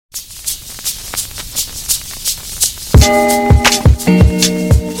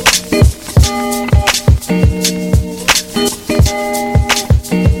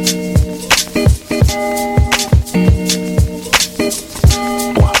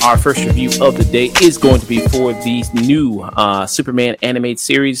Our first review of the day is going to be for the new Superman animated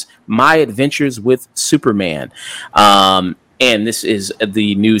series, My Adventures with Superman. And this is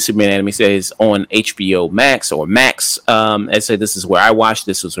the new Superman anime series on HBO Max or Max. I said this is where I watched.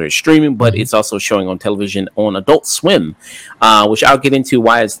 This was where it's streaming, but it's also showing on television on Adult Swim, which I'll get into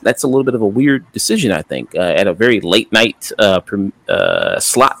why that's a little bit of a weird decision, I think, at a very late night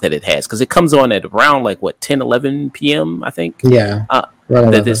slot that it has. Because it comes on at around 10, 11 p.m., I think. Yeah.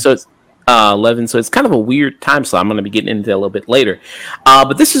 So it's 11, so it's kind of a weird time slot. I'm going to be getting into that a little bit later.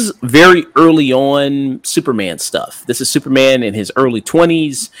 But this is very early on Superman stuff. This is Superman in his early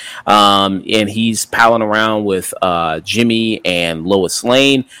 20s, and he's palling around with Jimmy and Lois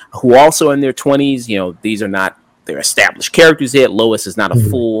Lane, who also in their 20s. You know, these are not their established characters yet. Lois is not a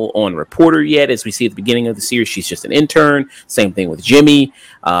full-on reporter yet, as we see at the beginning of the series. She's just an intern. Same thing with Jimmy.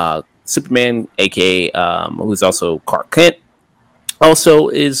 Superman, a.k.a. Who's also Clark Kent, also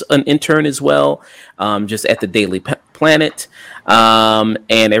is an intern as well, just at the Daily Planet, and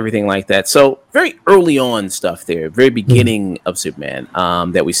everything like that. So very early on stuff there, very beginning of Superman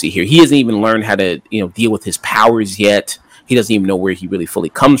that we see here. He hasn't even learned how to deal with his powers yet. He doesn't even know where he really fully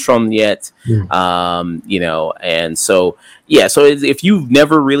comes from yet. And so if you've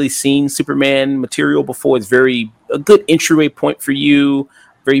never really seen Superman material before, it's a good entryway point for you.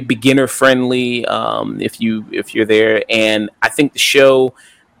 Very beginner friendly, if you're there, and I think the show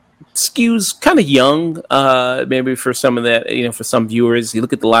skews kind of young, maybe for some of that, for some viewers. You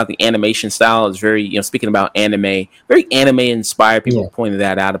look at a lot of the animation style is very, speaking about anime, very anime inspired. People pointed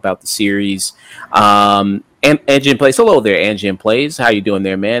that out about the series. And Angie Plays, hello there, Angie Plays. How you doing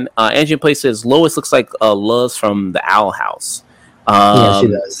there, man? Angie Plays says Lois looks like Luz from the Owl House. Yeah, she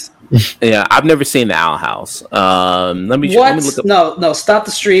does. Yeah, I've never seen the Owl House. Let me look up. No, stop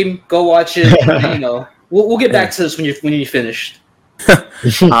the stream. Go watch it. We'll get back to this when you finished.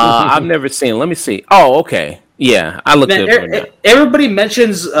 I've never seen it. Let me see. Oh, okay. Yeah, I looked at it. Everybody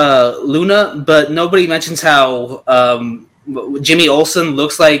mentions Luna, but nobody mentions how Jimmy Olsen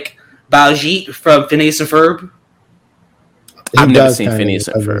looks like Baljeet from Phineas and Ferb. I've never seen Phineas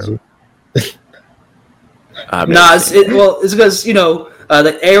and Ferb. It's because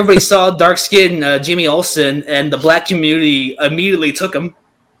that everybody saw dark-skinned Jimmy Olsen, and the black community immediately took him.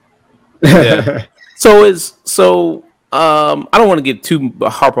 Yeah. I don't want to get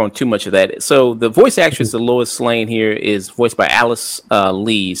harp on too much of that. So the voice actress of Lois Lane here is voiced by Alice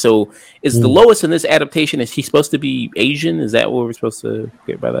Lee. So is the Lois in this adaptation, is she supposed to be Asian? Is that what we're supposed to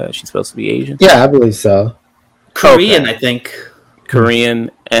get by that? She's supposed to be Asian? Yeah, I believe so. Korean, I think.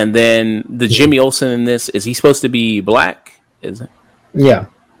 Korean. And then the Jimmy Olsen in this, is he supposed to be black? Is it? Yeah.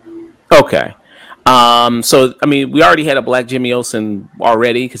 Okay. We already had a black Jimmy Olsen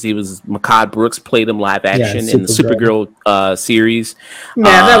already because he was Mehcad Brooks played him live action in the Supergirl series.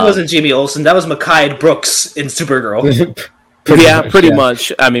 Man, that wasn't Jimmy Olsen. That was Mehcad Brooks in Supergirl. Pretty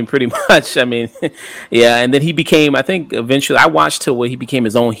much. Yeah. And then he became, I think, eventually. I watched till where he became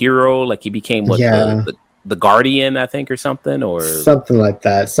his own hero. Like he became the Guardian, I think, or something, or something like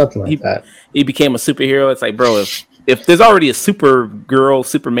that. He became a superhero. It's like, bro, if there's already a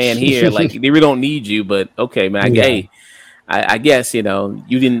Superman here, like they really don't need you. But okay, man. I guess you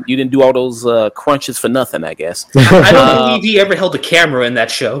didn't do all those crunches for nothing. I guess. I don't believe he ever held a camera in that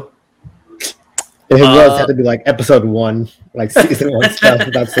show. It had to be like episode 1, like season 1 stuff.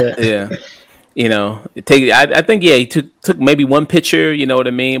 That's it. Yeah. I think he took maybe one picture, you know what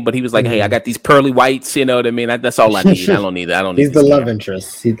I mean? But he was like, hey, I got these pearly whites, you know what I mean? That's all I need. I don't need that. He's the love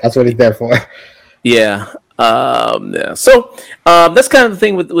interest. That's what he's there for. Yeah. So that's kind of the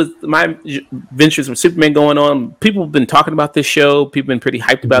thing with my ventures with Superman going on. People have been talking about this show. People have been pretty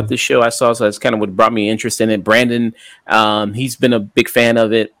hyped about this show. I saw, so that's kind of what brought me interest in it. Brandon, he's been a big fan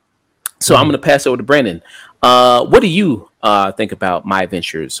of it. So I'm going to pass it over to Brandon. What do you think about My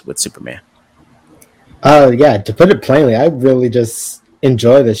Adventures with Superman? To put it plainly, I really just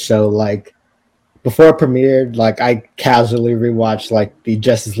enjoy this show. Like before it premiered, like I casually rewatched like the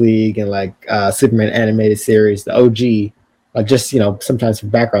Justice League and like Superman animated series, the OG, like just sometimes for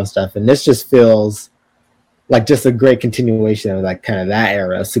background stuff. And this just feels like just a great continuation of like kind of that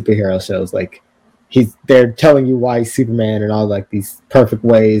era of superhero shows. Like they're telling you why he's Superman and all like these perfect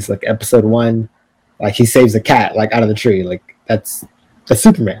ways. Like episode 1, like he saves a cat like out of the tree. Like that's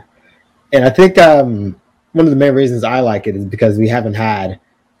Superman. And I think one of the main reasons I like it is because we haven't had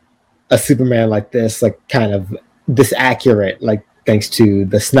a Superman like this, like kind of this accurate, like thanks to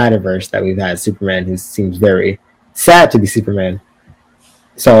the Snyderverse that we've had Superman who seems very sad to be Superman.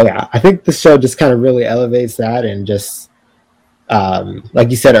 So yeah, I think the show just kind of really elevates that, and just like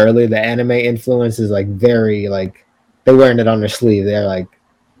you said earlier, the anime influence is like very like they're wearing it on their sleeve. They're like,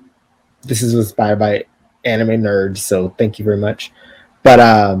 this is inspired by anime nerds, so thank you very much. But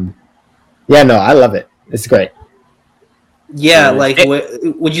yeah, no, I love it. It's great. Yeah, like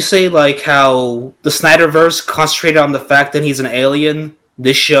would you say like how the Snyderverse concentrated on the fact that he's an alien?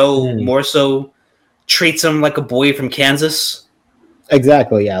 This show more so treats him like a boy from Kansas.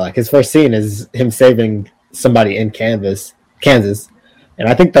 Exactly, yeah. Like his first scene is him saving somebody in Kansas, and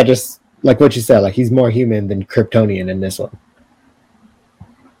I think that just like what you said, like he's more human than Kryptonian in this one.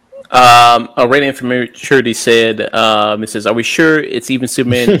 A rating for maturity said, it says, "Are we sure it's even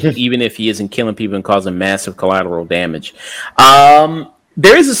Superman, even if he isn't killing people and causing massive collateral damage?"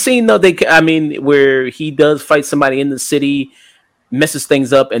 There is a scene though, where he does fight somebody in the city, messes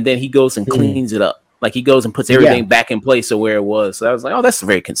things up, and then he goes and cleans it up. Like he goes and puts everything back in place of where it was. So I was like, oh, that's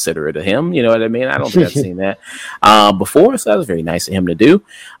very considerate of him. You know what I mean? I don't think I've seen that before. So that was very nice of him to do.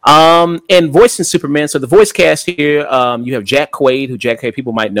 And voicing Superman. So the voice cast here, you have Jack Quaid, who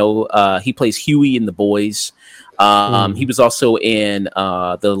people might know. He plays Huey in The Boys. He was also in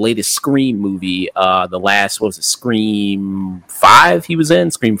the latest Scream movie. The last, what was it, Scream 5 he was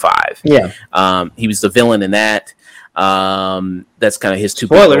in? Scream 5. Yeah. He was the villain in that. That's kind of his two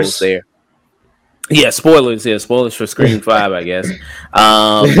spoilers there. Yeah, spoilers. Yeah, spoilers for Scream 5, I guess.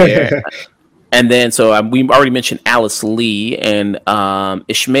 Yeah. And then, so we already mentioned Alice Lee, and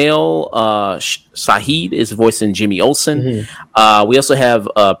Ishmael Saeed is voicing Jimmy Olsen. We also have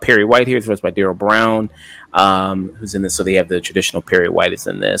Perry White here, voiced by Daryl Brown, who's in this. So they have the traditional Perry White is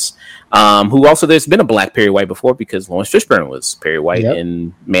in this. Who also, there's been a black Perry White before, because Lawrence Fishburne was Perry White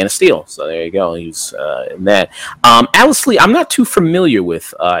in Man of Steel. So there you go. He was in that. Alice Lee, I'm not too familiar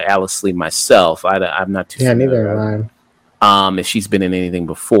with Alice Lee myself. I'm not too familiar. Neither am I. If she's been in anything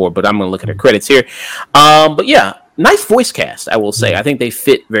before, but I'm going to look at her credits here. But yeah, nice voice cast, I will say. I think they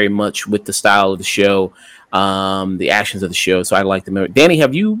fit very much with the style of the show, the actions of the show. So I like them. Danny,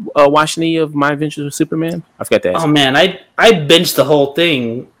 have you watched any of My Adventures with Superman? I forgot to ask. Oh man, I binged the whole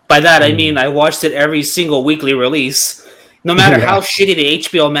thing. By that I mean I watched it every single weekly release, no matter how shitty the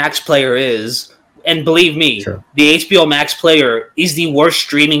HBO Max player is. And believe me, the HBO Max player is the worst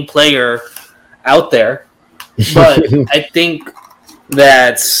streaming player out there. But I think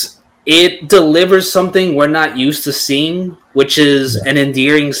that it delivers something we're not used to seeing, which is an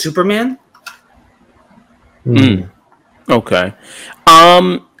endearing Superman. Okay.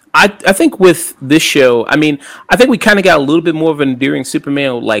 I think with this show, I think we kind of got a little bit more of an endearing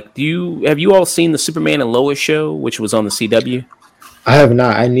Superman. Like, have you all seen the Superman and Lois show, which was on the CW? I have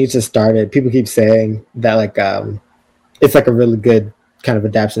not. I need to start it. People keep saying that like it's like a really good kind of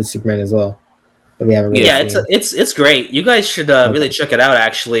adaptation of Superman as well. We haven't really seen. It's great. You guys should really check it out.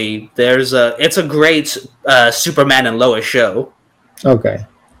 Actually, it's a great Superman and Lois show. Okay.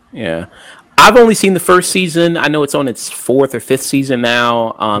 Yeah, I've only seen the first season. I know it's on its 4th or 5th season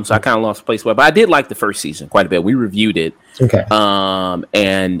now. So I kind of lost place. But I did like the first season quite a bit. We reviewed it. Okay.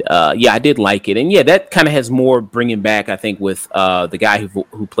 I did like it, and that kind of has more bringing back. I think with the guy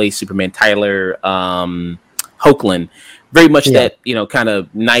who plays Superman, Tyler Hoechlin. Very much that, kind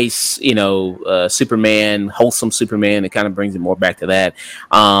of nice, Superman, wholesome Superman. It kind of brings it more back to that.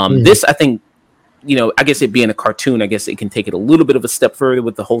 This, I think, I guess it being a cartoon, I guess it can take it a little bit of a step further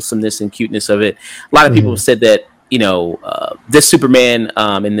with the wholesomeness and cuteness of it. A lot of people have said that, this Superman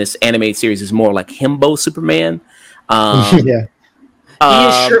in this animated series is more like himbo Superman. He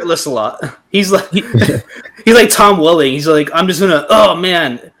is shirtless a lot. He's like he's like Tom Welling. He's like, I'm just gonna, oh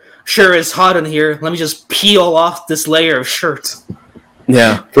man, sure it's hot in here. Let me just peel off this layer of shirt.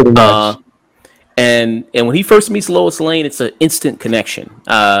 Yeah, pretty much. And when he first meets Lois Lane, it's an instant connection.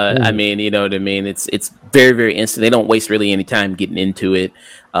 I mean, you know what I mean? It's very, very instant. They don't waste really any time getting into it,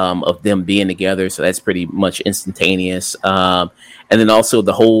 of them being together. So that's pretty much instantaneous. And then also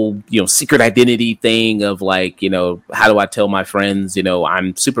the whole, secret identity thing of like, how do I tell my friends,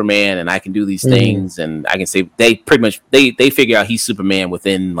 I'm Superman and I can do these things, and I can say they pretty much they figure out he's Superman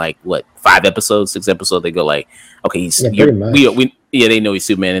within like 5 episodes, 6 episodes. They go like, okay, they know he's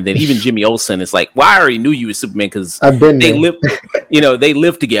Superman. And then even Jimmy Olsen is like, well, I already knew you were Superman because they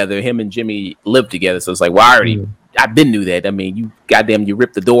live together. Him and Jimmy live together. So it's like, well, I've been knew that. I mean, you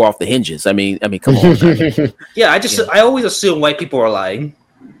ripped the door off the hinges. I mean, come on. Yeah, I always assume white people are lying.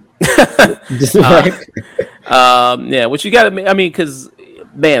 What you got to, because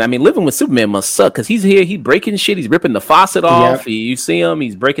living with Superman must suck because he's here, he's breaking shit, he's ripping the faucet off. You see him,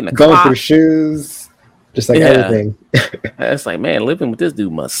 he's breaking the going clock. through shoes. just like everything. It's like, man, living with this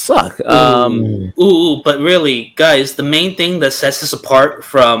dude must suck. But really, guys, the main thing that sets this apart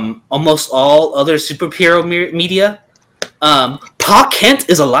from almost all other superhero media, Pa Kent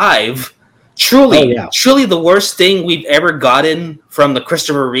is alive. Truly the worst thing we've ever gotten from the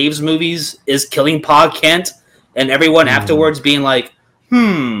Christopher Reeves movies is killing Pa Kent, and everyone afterwards being like,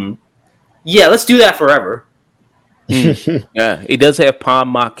 yeah, let's do that forever. Yeah, he does have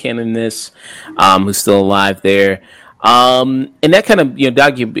Pa Kent in this, who's still alive there. And that kind of,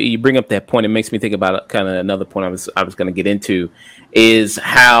 Doc, you bring up that point. It makes me think about kind of another point I was going to get into is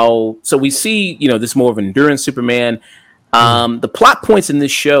how, so we see, this more of an endurance Superman. The plot points in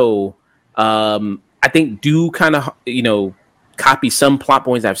this show, I think do kind of, copy some plot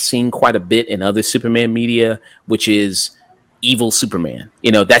points I've seen quite a bit in other Superman media, which is evil Superman.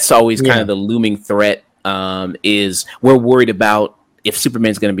 That's always kind of the looming threat, is we're worried about if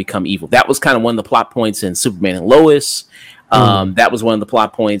Superman's going to become evil. That was kind of one of the plot points in Superman and Lois. That was one of the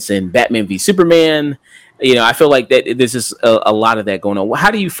plot points in Batman v Superman. I feel like that there's just a lot of that going on. How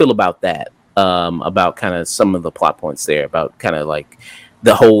do you feel about that? About kind of some of the plot points there, about kind of like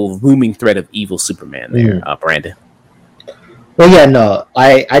the whole looming threat of evil Superman there, Brandon? Well, yeah, no,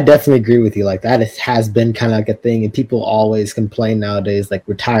 I definitely agree with you. Like, that has been kind of like a thing, and people always complain nowadays, like,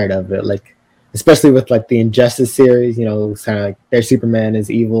 we're tired of it. Like, especially with, like, the Injustice series, it's kind of like their Superman is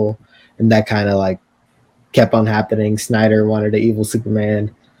evil, and that kind of, like, kept on happening. Snyder wanted an evil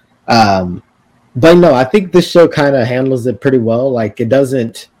Superman. But no, I think this show kind of handles it pretty well. Like, it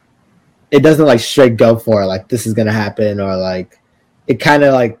doesn't like straight go for it, like, this is going to happen, or, like, it kind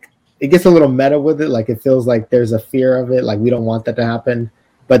of, like, it gets a little meta with it. Like, it feels like there's a fear of it. Like, we don't want that to happen.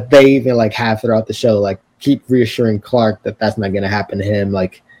 But they even, like, have throughout the show, like, keep reassuring Clark that that's not going to happen to him.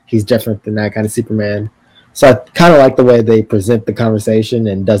 Like, he's different than that kind of Superman. So I kind of like the way they present the conversation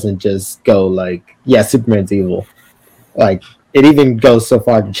and doesn't just go like, yeah, Superman's evil. Like, it even goes so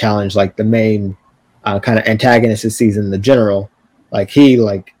far to challenge, like, the main kind of antagonist this season, the General. Like, he,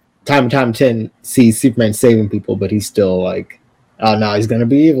 like, time and time again sees Superman saving people, but he's still like, oh no, he's gonna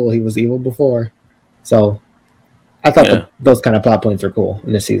be evil. He was evil before. So I thought those kind of plot points are cool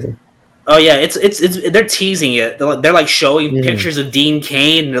in this season. Oh yeah, it's they're teasing it. They're like showing pictures of Dean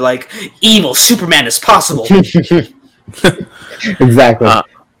Cain, and they're like, evil Superman is possible. Exactly.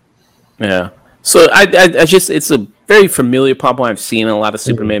 Yeah. So I just, it's a very familiar plot point I've seen in a lot of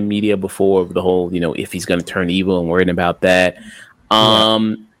Superman media before. The whole, if he's going to turn evil and worrying about that.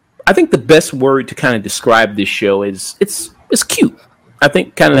 I think the best word to kind of describe this show is it's cute. I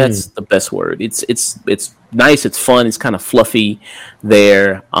think kind of that's the best word. It's nice. It's fun. It's kind of fluffy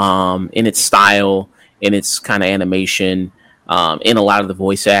there, in its style, in its kind of animation, in a lot of the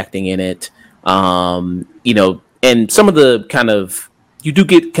voice acting in it. And some of the kind of, you do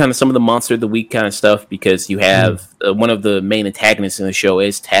get kind of some of the Monster of the Week kind of stuff, because you have one of the main antagonists in the show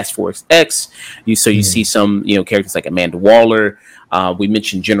is Task Force X. You see some characters like Amanda Waller. We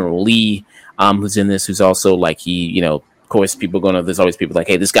mentioned General Lee, who's in this, who's also like of course, there's always people like,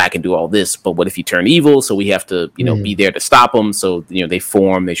 hey, this guy can do all this, but what if he turned evil? So we have to, be there to stop him. So, they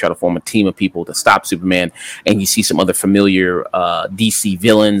try to form a team of people to stop Superman. And you see some other familiar DC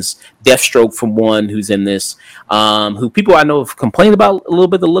villains, Deathstroke from one, who's in this, who people I know have complained about a little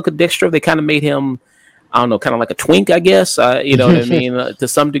bit the look of Deathstroke. They kind of made him, I don't know, kind of like a twink, I guess, you know what I mean, to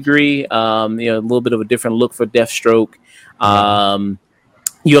some degree, a little bit of a different look for Deathstroke.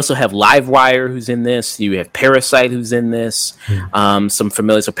 You also have Livewire, who's in this. You have Parasite, who's in this. Some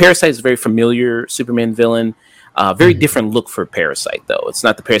familiar. So Parasite is a very familiar Superman villain. Very different look for Parasite, though. It's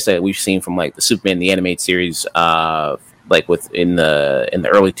not the Parasite that we've seen from like the Superman the animated series, like in the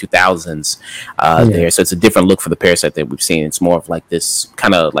early 2000s. There, so it's a different look for the Parasite that we've seen. It's more of like this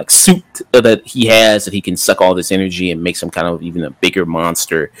kind of like suit that he has, that he can suck all this energy and makes him kind of even a bigger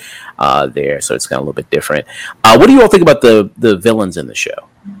monster there. So it's kind of a little bit different. What do you all think about the villains in the show?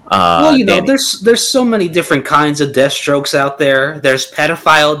 Well, there's so many different kinds of Deathstrokes out there. There's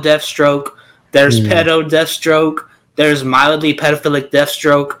pedophile Deathstroke. There's pedo Deathstroke. There's mildly pedophilic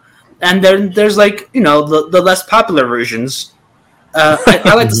Deathstroke. And then there's like, the less popular versions. I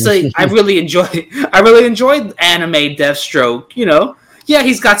like to say I really enjoyed anime Deathstroke. Yeah,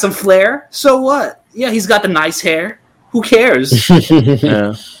 he's got some flair. So what? Yeah, he's got the nice hair. Who cares?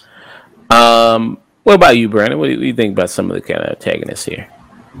 Yeah. What about you, Brandon? What do you think about some of the kind of antagonists here?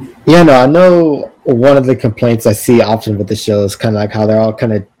 Yeah, no, I know one of the complaints I see often with the show is kind of like how they're all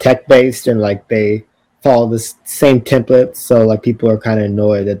kind of tech based and like they follow the same template. So like people are kind of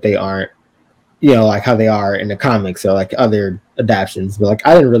annoyed that they aren't, like how they are in the comics or like other adaptions. But like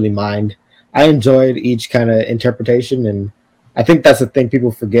I didn't really mind. I enjoyed each kind of interpretation, and I think that's the thing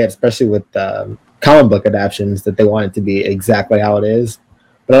people forget, especially with comic book adaptations that they want it to be exactly how it is.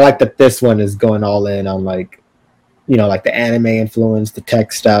 But I like that this one is going all in on like, you know, like the anime influence, the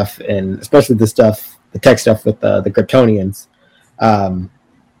tech stuff, and especially the tech stuff with the Kryptonians.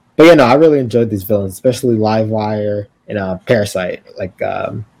 But yeah, no, I really enjoyed these villains, especially Livewire and Parasite. Like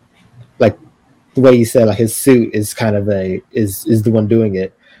the way you said, like his suit is kind of is the one doing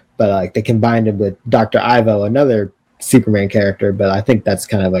it, but like they combined it with Dr. Ivo, another Superman character. But I think that's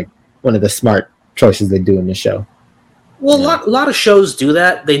kind of like one of the smart choices they do in the show. Well, a lot of shows do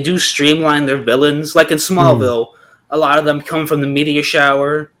that. They do streamline their villains. Like in Smallville, a lot of them come from the meteor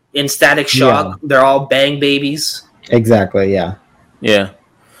shower. In Static Shock, they're all bang babies. Exactly, yeah. Yeah.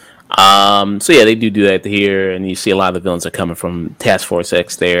 So yeah, they do that here, and you see a lot of the villains are coming from Task Force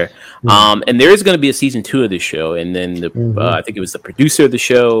X there. And there is going to be a season 2 of this show, and then I think it was the producer of the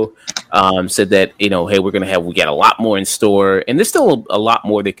show said that, you know, hey, we got a lot more in store, and there's still a lot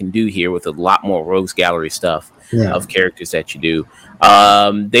more they can do here with a lot more Rogues Gallery stuff of characters that you do.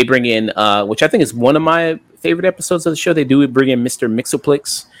 They bring in, which I think is one of my favorite episodes of the show. They do bring in Mr.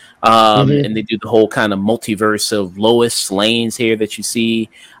 Mixoplex. And they do the whole kind of multiverse of Lois Lanes here that you see.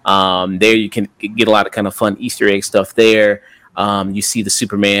 There you can get a lot of kind of fun Easter egg stuff there. You see the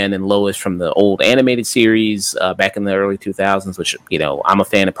Superman and Lois from the old animated series back in the early 2000s, which, you know, I'm a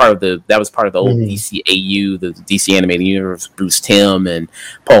fan of. That was part of the old DCAU, the DC Animated Universe, Bruce Timm and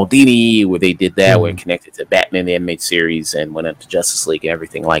Paul Dini, where they did that, where it connected to Batman the Animated Series and went up to Justice League and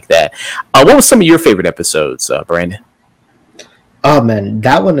everything like that. What was some of your favorite episodes, Brandon? Oh man,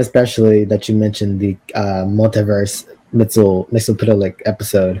 that one especially that you mentioned, the multiverse Mixoplex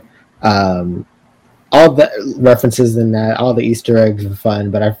episode. All the references in that, all the Easter eggs were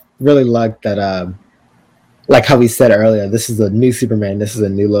fun, but I really liked that. Like how we said earlier, this is a new Superman, this is a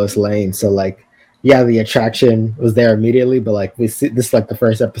new Lois Lane. So like, yeah, the attraction was there immediately, but like we see this is like the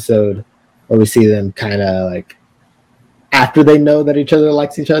first episode where we see them kind of like after they know that each other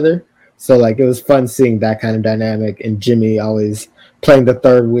likes each other. So like it was fun seeing that kind of dynamic, and Jimmy always playing the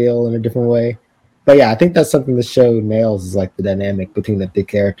third wheel in a different way. But yeah, I think that's something the show nails, is like the dynamic between the two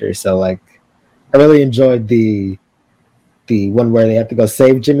characters. So like I really enjoyed the one where they have to go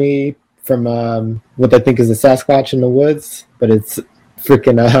save Jimmy from what I think is a Sasquatch in the woods, but it's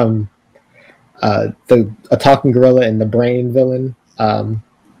freaking a talking gorilla and the brain villain.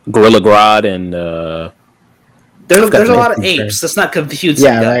 Gorilla Grodd and there's a lot of apes. Let's not confuse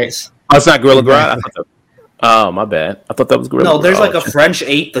guys. Right. Oh, it's not Gorilla Grodd? Oh, my bad. I thought that was Gorilla Grodd. No, there's like a French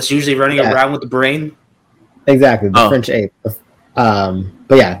ape that's usually running around with the brain. Exactly, the French ape.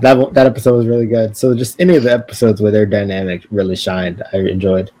 But yeah, that episode was really good. So just any of the episodes where their dynamic really shined, I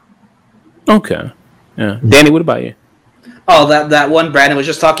enjoyed. Okay. Yeah. Danny, what about you? Oh, that one Brandon was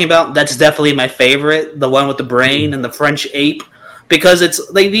just talking about, that's definitely my favorite. The one with the brain and the French ape. Because it's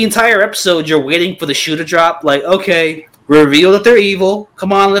like the entire episode, you're waiting for the shoe to drop. Like, okay, reveal that they're evil.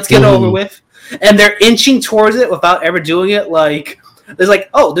 Come on, let's get over with. And they're inching towards it without ever doing it. Like, there's like,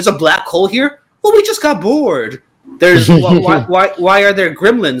 oh, there's a black hole here? Well, we just got bored. There's why are there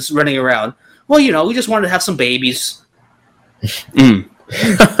gremlins running around? Well, you know, we just wanted to have some babies.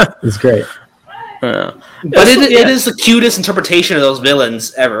 It's great. But it is the cutest interpretation of those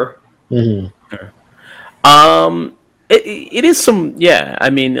villains ever. It is some, yeah. I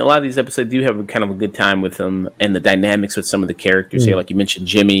mean, a lot of these episodes do have kind of a good time with them, and the dynamics with some of the characters here, like you mentioned,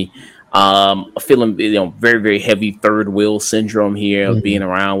 Jimmy. Feeling, you know, very, very heavy third wheel syndrome here of being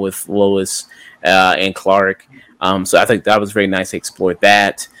around with Lois and Clark. So I think that was very nice to explore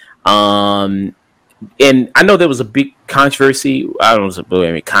that. And I know there was a big controversy. I don't know,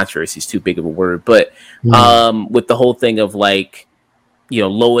 I mean, controversy is too big of a word, but with the whole thing of like, you know,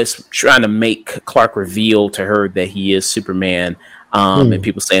 Lois trying to make Clark reveal to her that he is Superman, and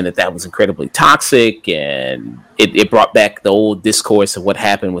people saying that was incredibly toxic, and it brought back the old discourse of what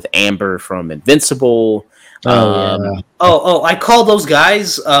happened with Amber from Invincible. I call those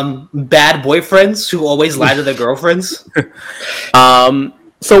guys bad boyfriends who always lie to their girlfriends.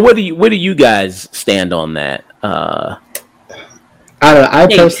 So where do you guys stand on that? I don't know. I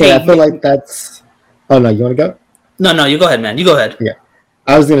personally, I feel like that's. Oh no, you want to go? No, you go ahead, man. You go ahead. Yeah,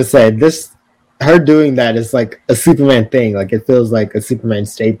 I was gonna say this. Her doing that is like a Superman thing. Like it feels like a Superman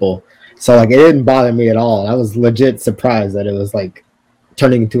staple. So like it didn't bother me at all. I was legit surprised that it was like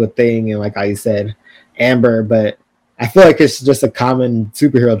turning into a thing, and like how you said, Amber. But I feel like it's just a common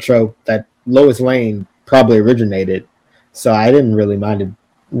superhero trope that Lois Lane probably originated. So I didn't really mind it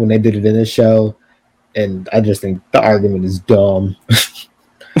when they did it in this show, and I just think the argument is dumb.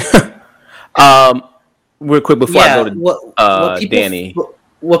 Real quick before I go to Danny.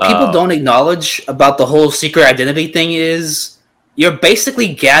 What people don't acknowledge about the whole secret identity thing is, you're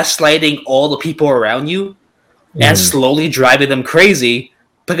basically gaslighting all the people around you and slowly driving them crazy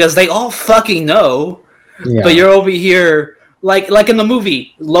because they all fucking know. Yeah. But you're over here, like in the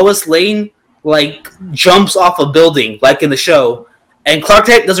movie, Lois Lane like jumps off a building, like in the show, and Clark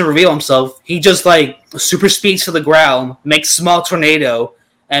Kent doesn't reveal himself. He just like super speeds to the ground, makes a small tornado,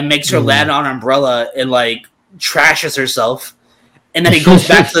 and makes her land on an umbrella and like trashes herself. And then he goes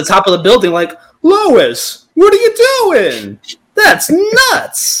back to the top of the building like, Lois, what are you doing? That's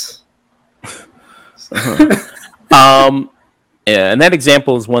nuts. Yeah, and that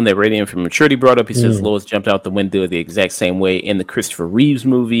example is one that Radiant from Maturity brought up. He says Lois jumped out the window the exact same way in the Christopher Reeves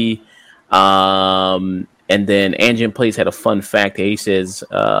movie. And then Anjan Place had a fun fact. He says,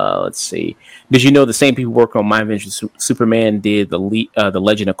 let's see. Did you know the same people working on My Adventures Superman did the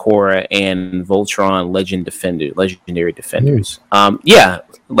Legend of Korra and Voltron Legendary Defenders? Yeah,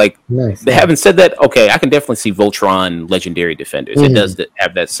 like nice. They haven't said that. Okay, I can definitely see Voltron Legendary Defenders. It does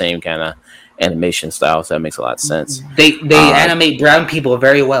have that same kind of animation style, so that makes a lot of sense. They animate brown people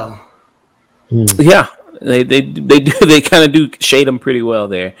very well. Yeah. They do. They kind of do shade them pretty well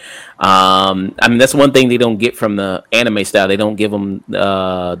there. I mean, that's one thing they don't get from the anime style. They don't give them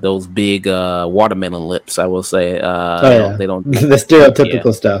those big watermelon lips. I will say. They don't the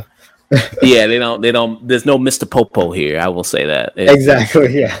stereotypical stuff. Yeah, they don't. There's no Mr. Popo here. I will say that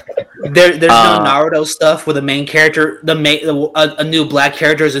exactly. Yeah. There's no Naruto stuff where the main character, a new black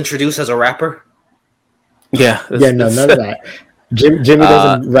character is introduced as a rapper. Yeah. None of that. Jimmy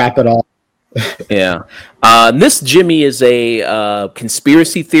doesn't rap at all. Yeah. This Jimmy is a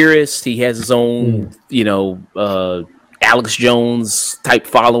conspiracy theorist. He has his own, Alex Jones type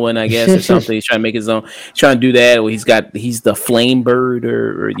following, I guess, or something. He's trying to make his own. He's trying to do that. He's the Flame Bird,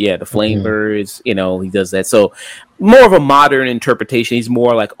 the Flame Birds. He does that. So more of a modern interpretation. He's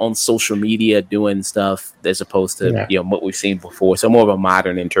more like on social media doing stuff as opposed to what we've seen before. So more of a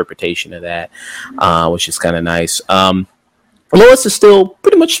modern interpretation of that, which is kind of nice. Lois is still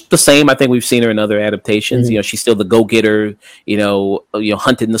pretty much the same. I think we've seen her in other adaptations. She's still the go-getter,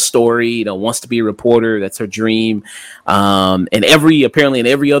 hunting the story, wants to be a reporter. That's her dream. And apparently in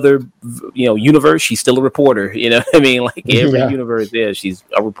every other, universe, she's still a reporter. You know what I mean? Like every universe, she's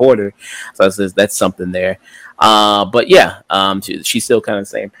a reporter. So that's something there. But she's still kind of the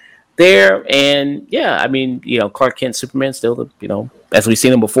same there. And I mean, Clark Kent, Superman, still the, as we've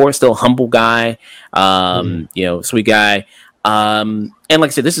seen him before, still a humble guy, sweet guy. And like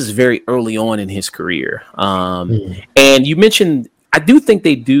I said, this is very early on in his career. And you mentioned, I do think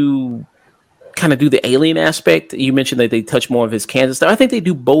they do kind of do the alien aspect. You mentioned that they touch more of his Kansas stuff. I think they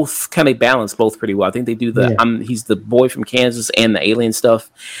do both, kind of balance both pretty well. I think they do he's the boy from Kansas and the alien stuff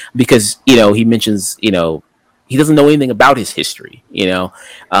because, he mentions, he doesn't know anything about his history,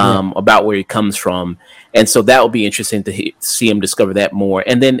 about where he comes from. And so that will be interesting to see him discover that more.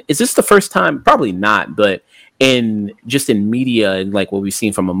 And then is this the first time? Probably not, but in media and like what we've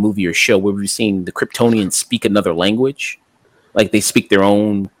seen from a movie or show where we've seen the Kryptonians speak another language, like they speak their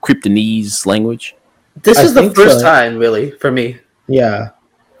own Kryptonese language. This is the first time, really, for me. Yeah,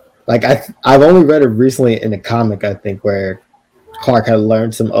 like I've only read it recently in a comic, I think, where Clark had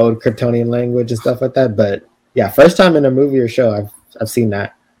learned some old Kryptonian language and stuff like that. But yeah, first time in a movie or show I've seen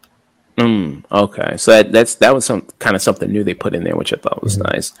that. Okay, so that was some kind of something new they put in there, which I thought was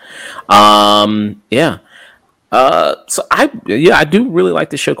nice. So I do really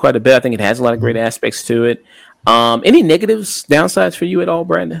like the show quite a bit. I think it has a lot of great aspects to it. Any negatives, downsides for you at all,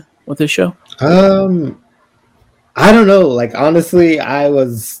 Brandon, with this show? I don't know. Like honestly, I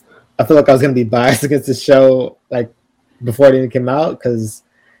feel like I was gonna be biased against the show like before it even came out because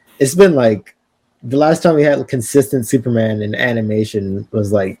it's been like the last time we had consistent Superman in animation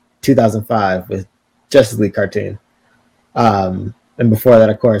was like 2005 with Justice League cartoon. And before that,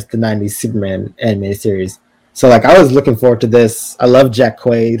 of course, the 90s Superman animated series. So, like, I was looking forward to this. I love Jack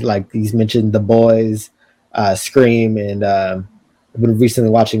Quaid. Like, he's mentioned The Boys, Scream, and I've been recently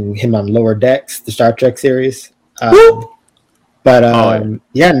watching him on Lower Decks, the Star Trek series. I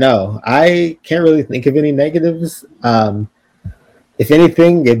can't really think of any negatives. If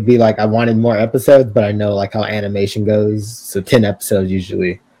anything, it'd be like I wanted more episodes, but I know, like, how animation goes. So 10 episodes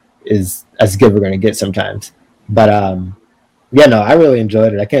usually is as good we're going to get sometimes. But, I really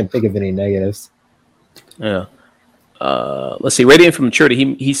enjoyed it. I can't think of any negatives. Yeah. Let's see. Radiant from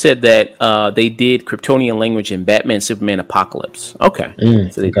Maturity. He said that they did Kryptonian language in Batman, Superman, Apocalypse. Okay.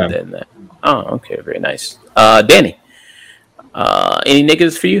 So they did that in that. Oh, okay. Very nice. Danny, any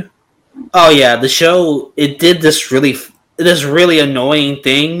negatives for you? Oh yeah, the show it did this really annoying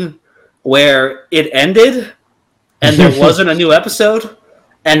thing where it ended and there wasn't a new episode,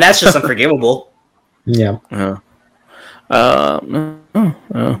 and that's just unforgivable. Yeah. So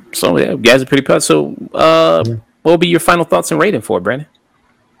yeah, you guys are pretty proud. So, what will be your final thoughts and rating for it, Brandon?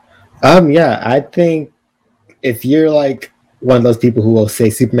 Yeah, I think if you're like one of those people who will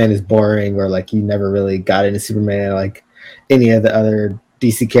say Superman is boring or like you never really got into Superman, like any of the other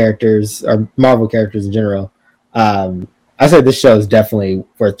DC characters or Marvel characters in general, I said this show is definitely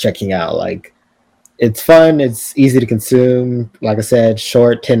worth checking out. Like, it's fun, it's easy to consume. Like I said,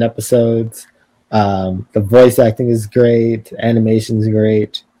 short, 10 episodes. The voice acting is great, animation is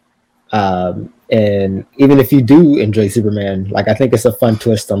great. And even if you do enjoy Superman, like I think it's a fun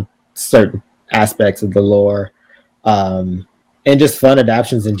twist on certain aspects of the lore. And just fun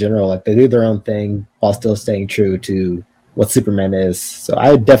adaptations in general. Like they do their own thing while still staying true to what Superman is. So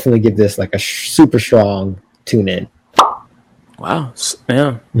I would definitely give this like a super strong tune in. Wow.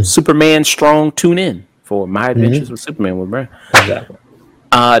 Yeah. Superman strong tune in for My Adventures with Superman with Brad. Exactly.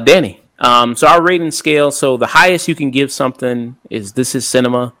 Danny. So our rating scale, so the highest you can give something is this is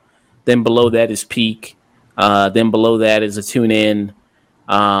cinema. Then below that is peak. Then below that is a tune in.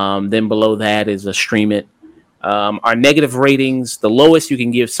 Then below that is a stream it. Our negative ratings, the lowest you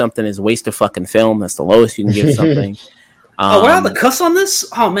can give something is waste of fucking film. That's the lowest you can give something. We're on the cuss on this?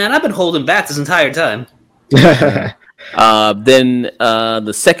 Oh man, I've been holding back this entire time. Then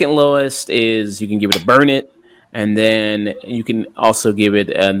the second lowest is you can give it a burn it, and then you can also give it,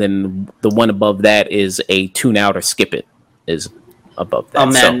 and then the one above that is a tune out or skip it is above that. Oh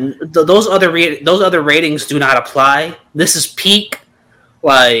man, so, those other ratings do not apply. This is peak.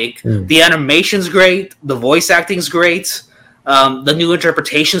 Like the animation's great, the voice acting's great, the new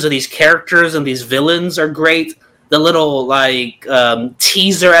interpretations of these characters and these villains are great. The little like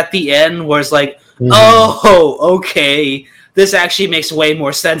teaser at the end where it's like, oh, okay, this actually makes way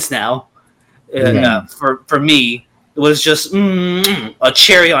more sense now. And for me, it was just a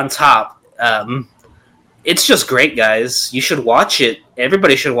cherry on top. It's just great, guys. You should watch it.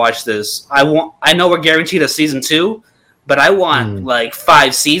 Everybody should watch this. I know we're guaranteed a season 2, but I want like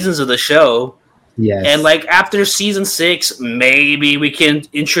 5 seasons of the show. Yes. And like after season 6, maybe we can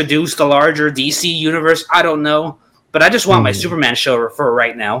introduce the larger DC universe. I don't know, but I just want my Superman show for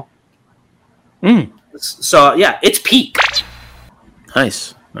right now. So yeah, it's peak.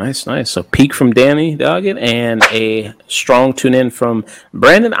 Nice. So peak from Danny Doggett and a strong tune in from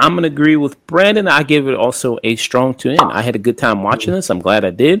Brandon. I'm gonna agree with Brandon. I give it also a strong tune in. I had a good time watching this. I'm glad I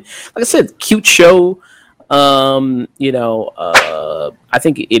did. Like I said, cute show. I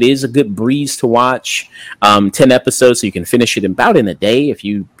think it is a good breeze to watch. 10 episodes, so you can finish it about in a day if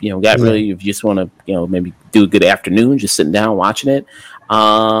you if you just want to maybe do a good afternoon just sitting down watching it.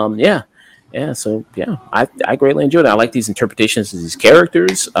 So I greatly enjoyed it. I like these interpretations of these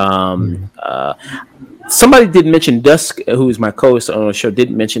characters. Somebody did mention Dusk, who is my co-host on the show,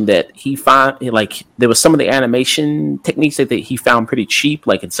 did mention that he found like there was some of the animation techniques that he found pretty cheap,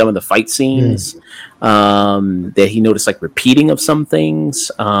 like in some of the fight scenes. That he noticed like repeating of some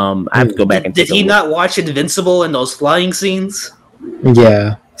things. I have to go back and did he not watch Invincible in those flying scenes?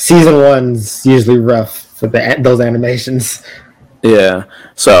 Yeah, season 1's usually rough for those animations. Yeah,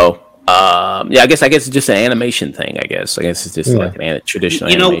 so. I guess it's just an animation thing. I guess it's just like an traditional.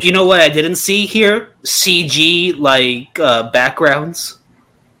 Animation. You know what I didn't see here? CG like backgrounds.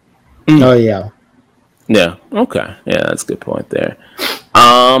 Oh yeah. Okay. Yeah, that's a good point there.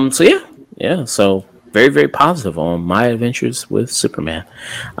 So very, very positive on My Adventures with Superman.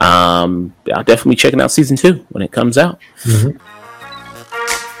 I'll definitely be checking out season 2 when it comes out.